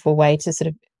 beautiful way to sort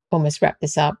of almost wrap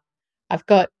this up. I've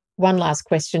got one last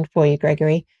question for you,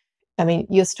 Gregory. I mean,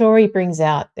 your story brings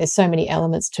out, there's so many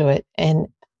elements to it. And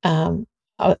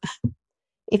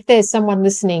if there's someone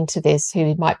listening to this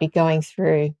who might be going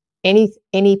through any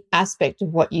aspect of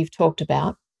what you've talked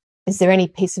about, is there any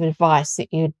piece of advice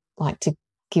that you'd like to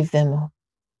give them or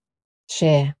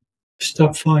share?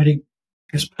 Stop fighting.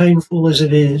 As painful as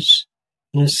it is,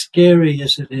 and as scary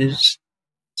as it is,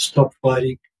 stop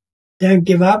fighting. Don't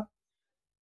give up.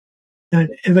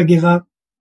 Don't ever give up.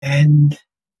 And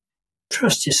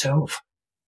trust yourself.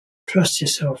 Trust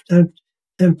yourself. Don't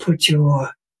put your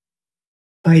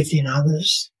faith in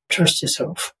others. Trust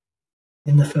yourself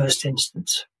in the first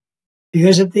instance.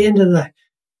 Because at the end of the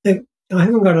day, I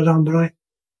haven't got it on, but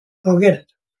I'll get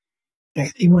it.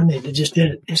 Actually, you might need to just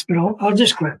edit this, but I'll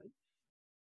just grab it.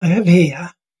 I have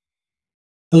here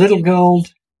a little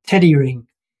gold teddy ring.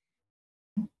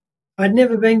 I'd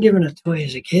never been given a toy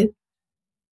as a kid.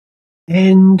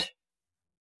 And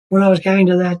when I was going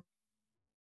to that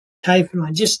tape and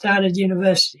I just started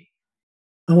university,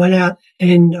 I went out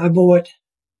and I bought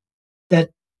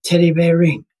that teddy bear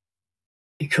ring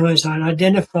because I'd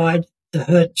identified the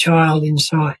hurt child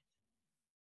inside.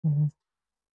 And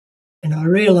I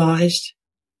realised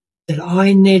that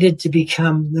I needed to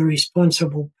become the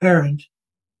responsible parent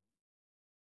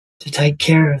to take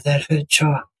care of that hurt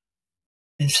child.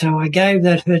 And so I gave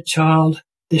that hurt child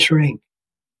this ring.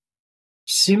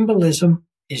 Symbolism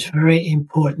is very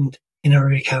important in a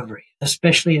recovery,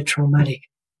 especially a traumatic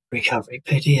recovery,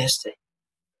 PTSD.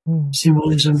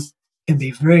 Symbolism can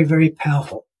be very, very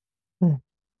powerful.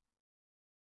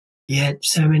 Yet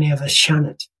so many of us shun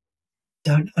it.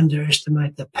 Don't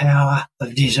underestimate the power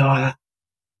of desire.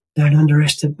 Don't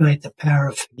underestimate the power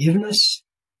of forgiveness,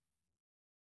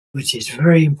 which is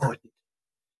very important.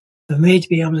 For me to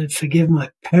be able to forgive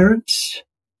my parents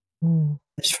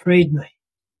has freed me.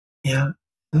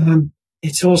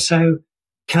 It's also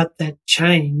cut that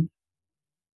chain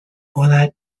or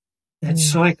that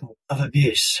cycle of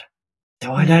abuse.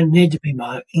 So I don't need to be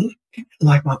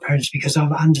like my parents because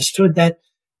I've understood that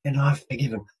and I've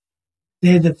forgiven them.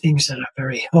 They're the things that are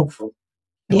very helpful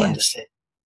to understand.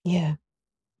 Yeah.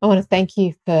 I want to thank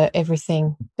you for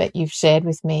everything that you've shared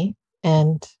with me.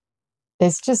 And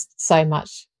there's just so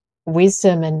much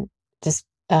wisdom and just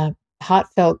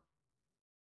heartfelt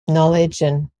knowledge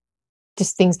and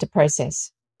just things to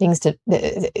process, things to,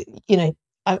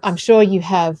 I'm sure you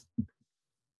have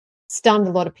stunned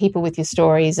a lot of people with your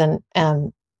stories and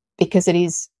because it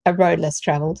is a road less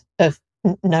travelled of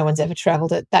no one's ever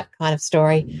travelled it, that kind of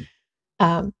story.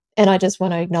 And I just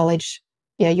want to acknowledge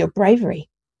your bravery.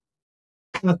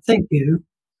 Well, thank you.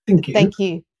 Thank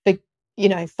you for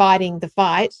fighting the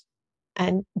fight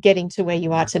and getting to where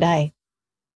you are today.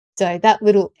 So that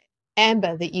little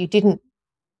amber that you didn't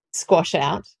squash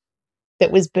out,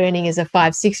 that was burning as a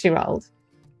 5-6-year-old,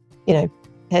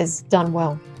 has done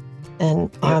well. And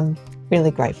yep. I'm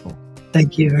really grateful.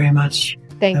 Thank you very much.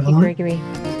 Thank you, Gregory.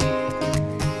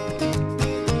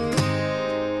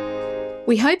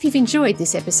 We hope you've enjoyed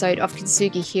this episode of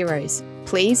Kintsugi Heroes.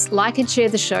 Please like and share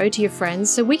the show to your friends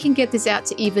so we can get this out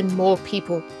to even more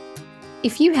people.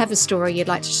 If you have a story you'd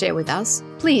like to share with us,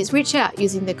 please reach out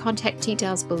using the contact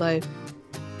details below.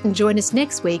 And join us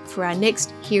next week for our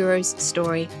next hero's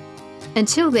story.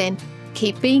 Until then,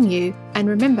 keep being you, and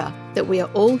remember that we are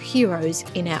all heroes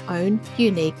in our own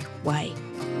unique way.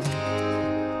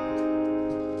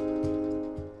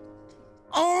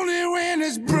 Only when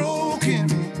it's broken.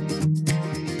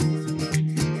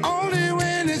 Only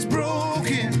when it's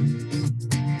broken.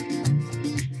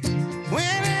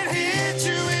 When it hits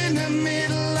you in the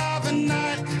middle of the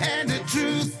night and the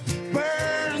truth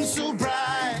burns so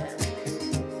bright.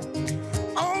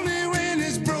 Only when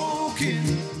it's broken.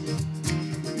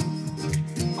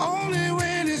 Only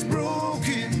when it's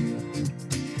broken.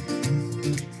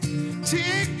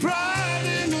 Take pride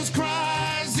in those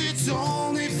cries. It's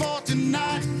only for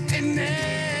tonight, and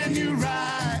then you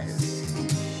rise.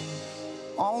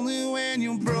 Only when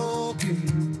you're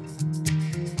broken.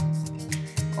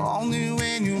 Only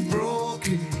when you're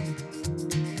broken.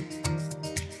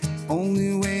 Only